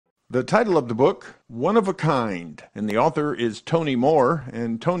The title of the book, One of a Kind, and the author is Tony Moore,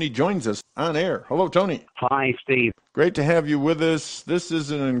 and Tony joins us on air. Hello, Tony. Hi, Steve. Great to have you with us. This is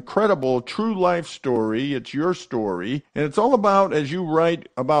an incredible true life story. It's your story, and it's all about, as you write,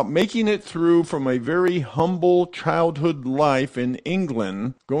 about making it through from a very humble childhood life in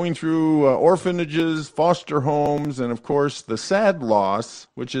England, going through orphanages, foster homes, and of course the sad loss,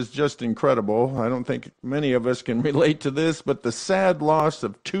 which is just incredible. I don't think many of us can relate to this, but the sad loss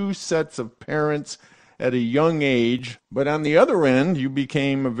of two sets of parents at a young age. But on the other end, you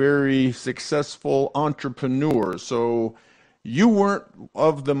became a very successful entrepreneur. So you weren't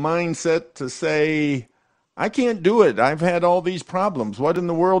of the mindset to say, I can't do it. I've had all these problems. What in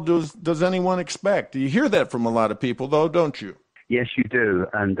the world does anyone expect? You hear that from a lot of people, though, don't you? Yes, you do.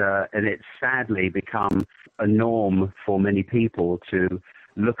 And it's sadly become a norm for many people to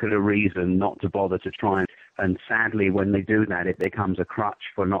look at a reason not to bother to try. And sadly, when they do that, it becomes a crutch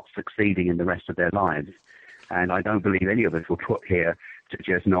for not succeeding in the rest of their lives. And I don't believe any of us were put here to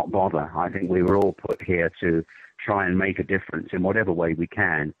just not bother. I think we were all put here to try and make a difference in whatever way we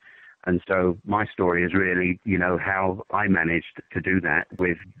can. And so my story is really, how I managed to do that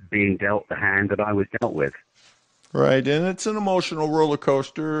with being dealt the hand that I was dealt with. Right, and it's an emotional roller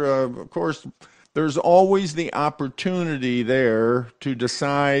coaster. Of course, there's always the opportunity there to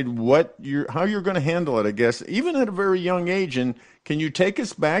decide how you're going to handle it, I guess, even at a very young age. And can you take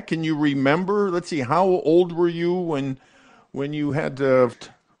us back? Can you remember? Let's see, how old were you when you had to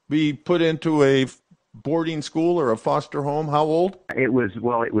be put into a boarding school or a foster home? How old? It was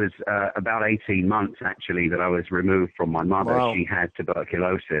about 18 months, actually, that I was removed from my mother. Wow. She had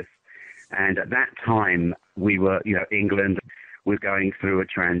tuberculosis. And at that time, we were, England was going through a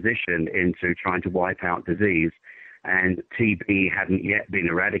transition into trying to wipe out disease, and TB hadn't yet been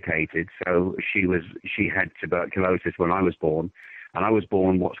eradicated. So she had tuberculosis when I was born, and I was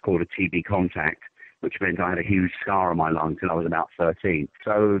born what's called a TB contact, which meant I had a huge scar on my lung till I was about 13.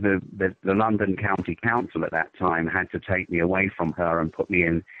 So the London County Council at that time had to take me away from her and put me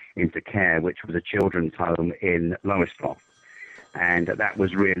into care, which was a children's home in Lowestoft. And that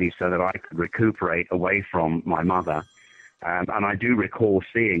was really so that I could recuperate away from my mother. And I do recall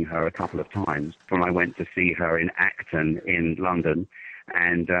seeing her a couple of times when I went to see her in Acton in London,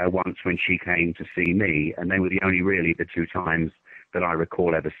 and once when she came to see me, and they were the two times that I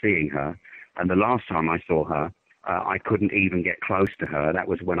recall ever seeing her. And the last time I saw her, I couldn't even get close to her. That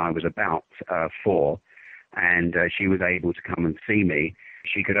was when I was about 4, and she was able to come and see me.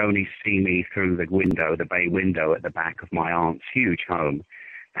 She could only see me through the bay window at the back of my aunt's huge home.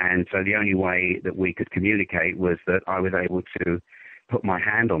 And so the only way that we could communicate was that I was able to put my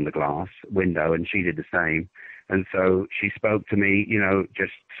hand on the glass window, and she did the same. And so she spoke to me,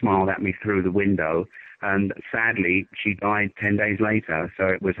 just smiled at me through the window. And sadly, she died 10 days later. So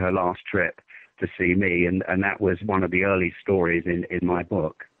it was her last trip to see me. And that was one of the early stories in my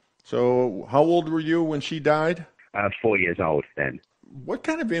book. So how old were you when she died? 4 years old then. What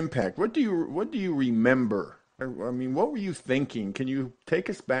kind of impact? What do you remember? I mean, what were you thinking? Can you take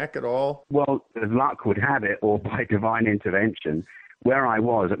us back at all? Well, as luck would have it, or by divine intervention, where I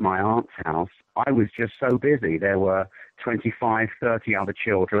was at my aunt's house, I was just so busy. There were 25, 30 other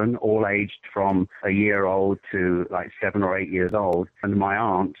children, all aged from a year old to like 7 or 8 years old. And my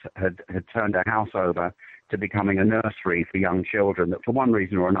aunt had turned her house over to becoming a nursery for young children that, for one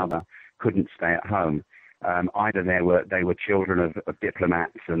reason or another, couldn't stay at home. Either they were children of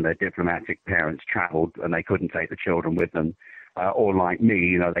diplomats, and their diplomatic parents traveled and they couldn't take the children with them, or like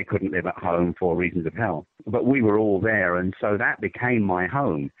me, they couldn't live at home for reasons of health. But we were all there, and so that became my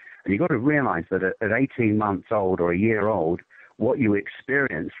home. And you've got to realize that at 18 months old or a year old, what you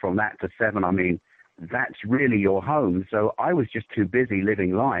experience from that to 7, I mean, that's really your home. So I was just too busy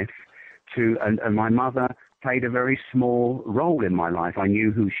living life and my mother played a very small role in my life. I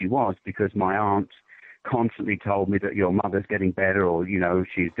knew who she was because my aunt constantly told me that your mother's getting better, or,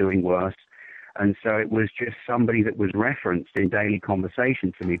 she's doing worse. And so it was just somebody that was referenced in daily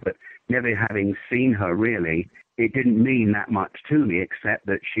conversation to me, but never having seen her really, it didn't mean that much to me, except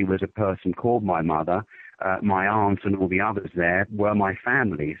that she was a person called my mother. My aunt and all the others there were my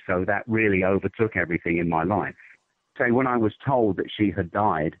family. So that really overtook everything in my life. So when I was told that she had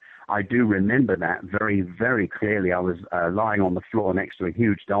died, I do remember that very, very clearly. I was lying on the floor next to a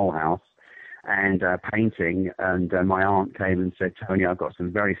huge dollhouse and painting, and my aunt came and said, Tony, I've got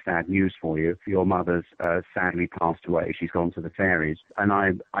some very sad news for you. Your mother's sadly passed away. She's gone to the fairies. And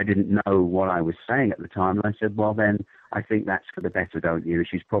I didn't know what I was saying at the time. And I said, well, then I think that's for the better, don't you?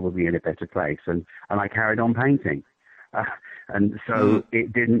 She's probably in a better place. And I carried on painting. And so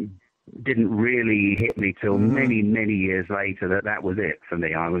it didn't didn't really hit me till many, many years later that was it for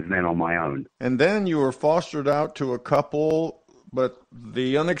me. I was then on my own. And then you were fostered out to a couple, but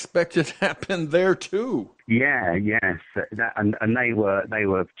the unexpected happened there too. Yeah, yes, and they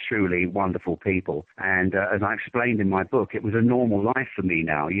were truly wonderful people. And as I explained in my book, it was a normal life for me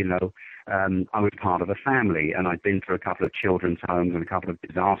now. I was part of a family, and I'd been through a couple of children's homes and a couple of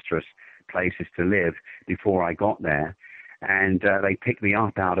disastrous places to live before I got there. And they picked me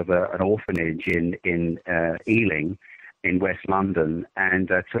up out of an orphanage in Ealing, in West London,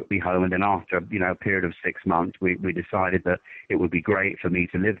 and took me home. And then after a period of 6 months, we decided that it would be great for me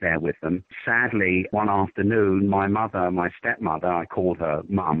to live there with them. Sadly, one afternoon, my stepmother, I called her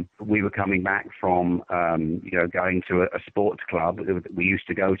Mum, we were coming back from going to a sports club that we used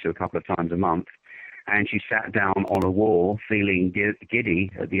to go to a couple of times a month, and she sat down on a wall feeling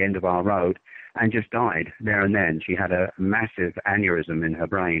giddy at the end of our road and just died there and then. She had a massive aneurysm in her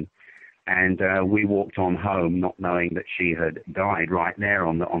brain. And we walked on home, not knowing that she had died right there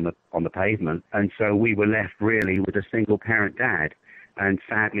on the pavement. And so we were left really with a single parent dad. And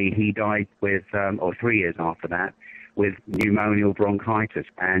sadly, he died with, or 3 years after that, with pneumonial bronchitis.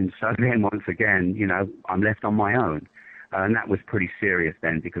 And so then once again, I'm left on my own. And that was pretty serious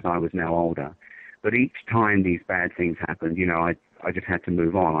then because I was now older. But each time these bad things happened, I just had to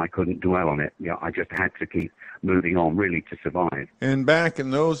move on. I couldn't dwell on it. I just had to keep moving on, really, to survive. And back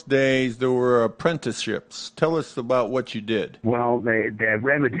in those days, there were apprenticeships. Tell us about what you did. Well, their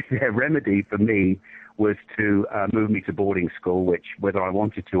remedy for me was to move me to boarding school, which, whether I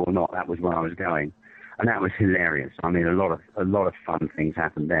wanted to or not, that was where I was going. And that was hilarious. I mean, a lot of fun things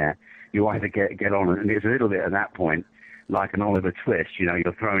happened there. You either get on, and it's a little bit at that point like an Oliver Twist.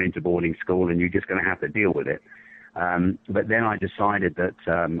 You're thrown into boarding school, and you're just going to have to deal with it. But then I decided that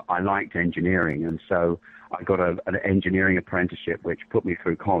I liked engineering, and so I got an engineering apprenticeship, which put me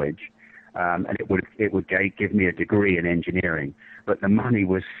through college, and it would give me a degree in engineering. But the money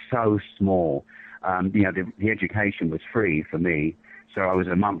was so small. The education was free for me, so I was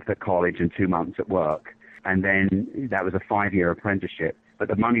a month at college and 2 months at work, and then that was a 5-year apprenticeship. But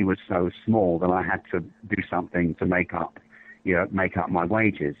the money was so small that I had to do something to make up my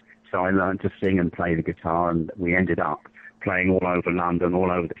wages. So I learned to sing and play the guitar, and we ended up playing all over London, all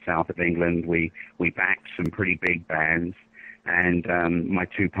over the south of England. We backed some pretty big bands, and my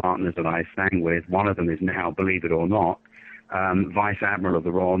two partners that I sang with, one of them is now, believe it or not, Vice Admiral of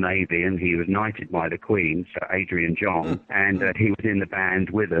the Royal Navy, and he was knighted by the Queen, Sir Adrian John, and he was in the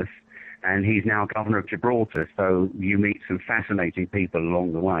band with us, and he's now Governor of Gibraltar. So you meet some fascinating people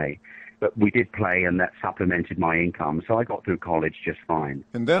along the way. But we did play, and that supplemented my income, so I got through college just fine.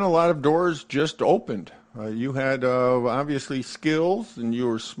 And then a lot of doors just opened. You had obviously skills, and you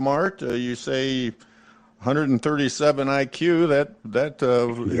were smart. You say 137 IQ.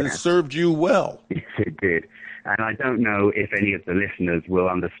 That served you well. Yes, it did. And I don't know if any of the listeners will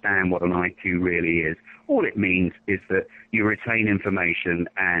understand what an IQ really is. All it means is that you retain information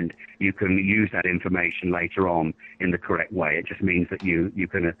and you can use that information later on in the correct way. It just means that you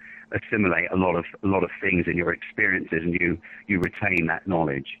can assimilate a lot of things in your experiences, and you retain that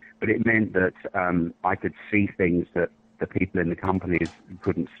knowledge. But it meant that I could see things that the people in the companies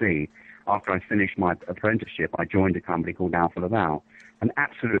couldn't see. After I finished my apprenticeship, I joined a company called Alfa Laval, an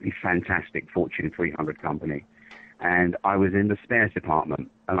absolutely fantastic Fortune 300 company. And I was in the spares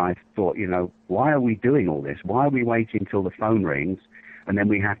department, and I thought, why are we doing all this? Why are we waiting till the phone rings, and then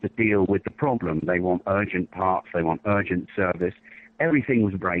we have to deal with the problem? They want urgent parts, they want urgent service. Everything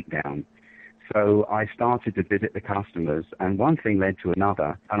was breakdown. So I started to visit the customers, and one thing led to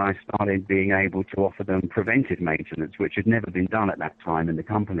another, and I started being able to offer them preventive maintenance, which had never been done at that time in the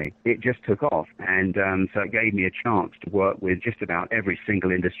company. It just took off, and so it gave me a chance to work with just about every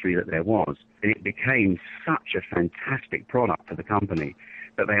single industry that there was. And it became such a fantastic product for the company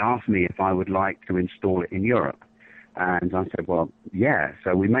that they asked me if I would like to install it in Europe. And I said, well, yeah.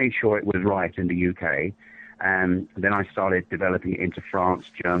 So we made sure it was right in the UK. And then I started developing it into France,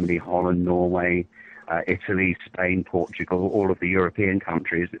 Germany, Holland, Norway, Italy, Spain, Portugal, all of the European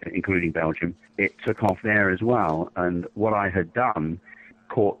countries, including Belgium. It took off there as well. And what I had done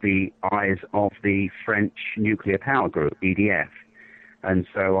caught the eyes of the French nuclear power group, EDF. And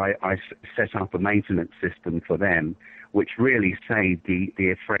so I set up a maintenance system for them, which really saved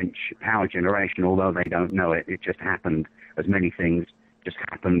the French power generation, although they don't know it. It just happened, as many things just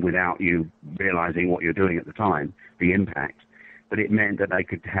happened without you realizing what you're doing at the time, the impact. But it meant that they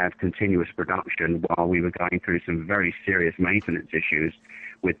could have continuous production while we were going through some very serious maintenance issues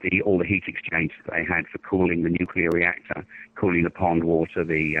with all the heat exchangers that they had for cooling the nuclear reactor, cooling the pond water,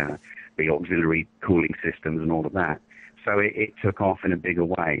 the auxiliary cooling systems and all of that. So it took off in a bigger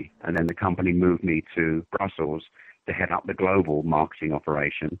way. And then the company moved me to Brussels to head up the global marketing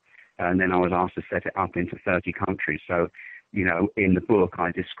operation. And then I was asked to set it up into 30 countries. So, in the book,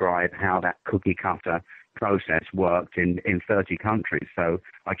 I describe how that cookie cutter process worked in 30 countries. So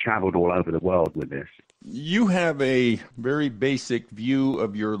I traveled all over the world with this. You have a very basic view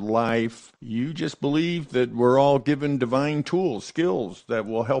of your life. You just believe that we're all given divine tools, skills that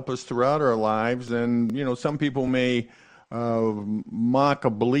will help us throughout our lives. And, some people may mock a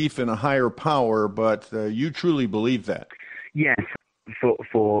belief in a higher power, but you truly believe that. Yes,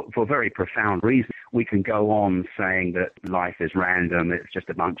 for very profound reasons. We can go on saying that life is random, it's just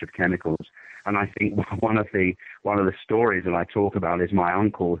a bunch of chemicals. And I think one of the stories that I talk about is my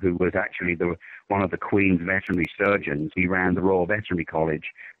uncle, who was actually one of the Queen's veterinary surgeons. He ran the Royal Veterinary College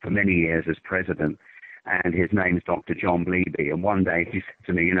for many years as president, and his name's Dr. John Bleeby. And one day he said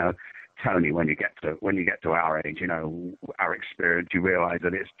to me, Tony, when you get to our age, our experience, you realize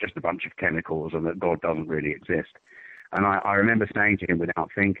that it's just a bunch of chemicals and that God doesn't really exist. And I remember saying to him without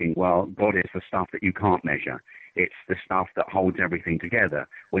thinking, well, God is the stuff that you can't measure. It's the stuff that holds everything together.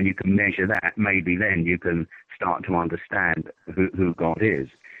 When you can measure that, maybe then you can start to understand who God is.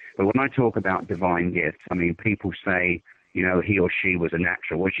 But when I talk about divine gifts, people say, he or she was a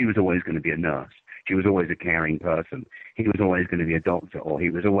natural. Well, she was always going to be a nurse. She was always a caring person. He was always going to be a doctor, or he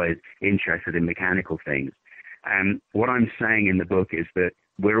was always interested in mechanical things. And what I'm saying in the book is that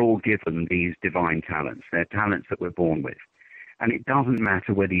we're all given these divine talents. They're talents that we're born with. And it doesn't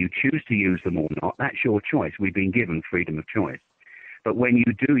matter whether you choose to use them or not. That's your choice. We've been given freedom of choice. But when you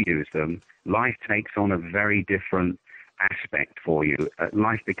do use them, life takes on a very different aspect for you.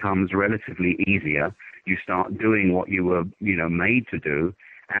 Life becomes relatively easier. You start doing what you were, made to do,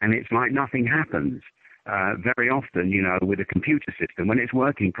 and it's like nothing happens. Very often, with a computer system, when it's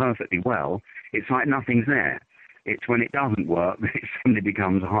working perfectly well, it's like nothing's there. It's when it doesn't work that it suddenly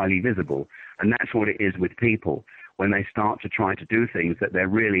becomes highly visible. And that's what it is with people. When they start to try to do things that they're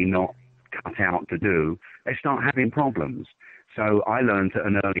really not cut out to do, they start having problems. So I learned at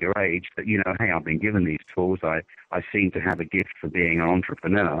an earlier age that, hey, I've been given these tools. I seem to have a gift for being an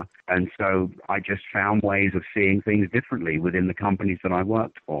entrepreneur. And so I just found ways of seeing things differently within the companies that I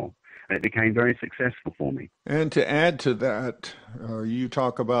worked for. And it became very successful for me. And to add to that, you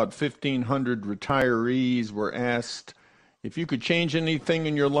talk about 1,500 retirees were asked, if you could change anything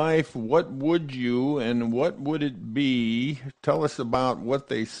in your life, what would you and what would it be? Tell us about what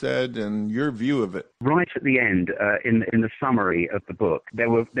they said and your view of it. Right at the end, in the summary of the book, there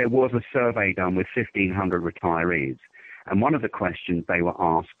was a survey done with 1,500 retirees. And one of the questions they were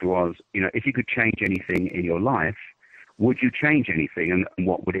asked was, if you could change anything in your life, would you change anything and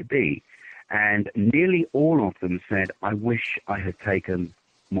what would it be? And nearly all of them said, I wish I had taken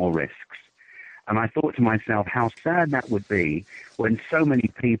more risks. And I thought to myself how sad that would be when so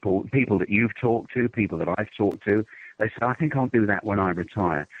many people that you've talked to, people that I've talked to, they say, I think I'll do that when I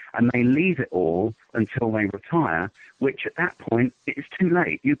retire. And they leave it all until they retire, which at that point, it's too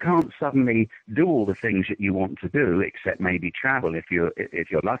late. You can't suddenly do all the things that you want to do, except maybe travel if you're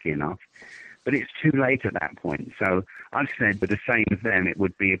lucky enough. But it's too late at that point. So I've said, but the same as them, it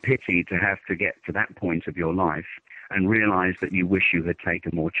would be a pity to have to get to that point of your life and realize that you wish you had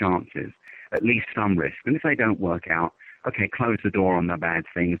taken more chances, at least some risk. And if they don't work out, okay, close the door on the bad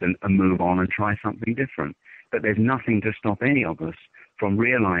things and move on and try something different. But there's nothing to stop any of us from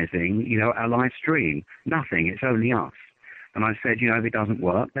realizing, our life's dream. Nothing. It's only us. And I said, if it doesn't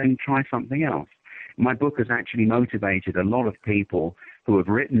work, then try something else. My book has actually motivated a lot of people who have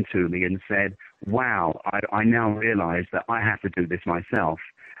written to me and said, wow, I now realize that I have to do this myself.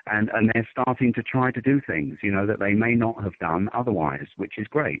 And they're starting to try to do things, that they may not have done otherwise, which is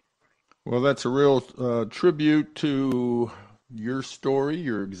great. Well, that's a real tribute to your story,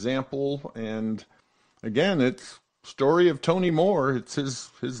 your example. And again, it's story of Tony Moore. It's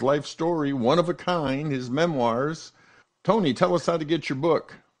his life story, one of a kind, his memoirs. Tony, tell us how to get your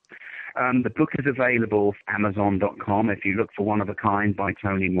book. The book is available at Amazon.com if you look for One of a Kind by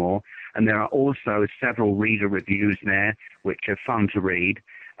Tony Moore. And there are also several reader reviews there, which are fun to read.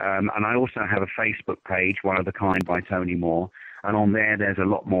 And I also have a Facebook page, One of a Kind by Tony Moore. And on there's a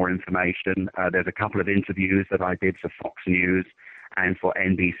lot more information. There's a couple of interviews that I did for Fox News and for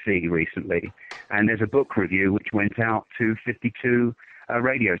NBC recently. And there's a book review which went out to 52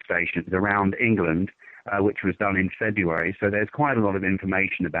 radio stations around England, which was done in February. So there's quite a lot of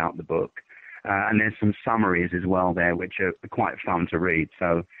information about the book. And there's some summaries as well there, which are quite fun to read.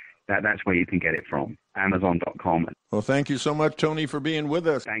 So that's where you can get it from, Amazon.com. Well, thank you so much, Tony, for being with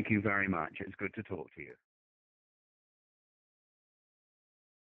us. Thank you very much. It's good to talk to you.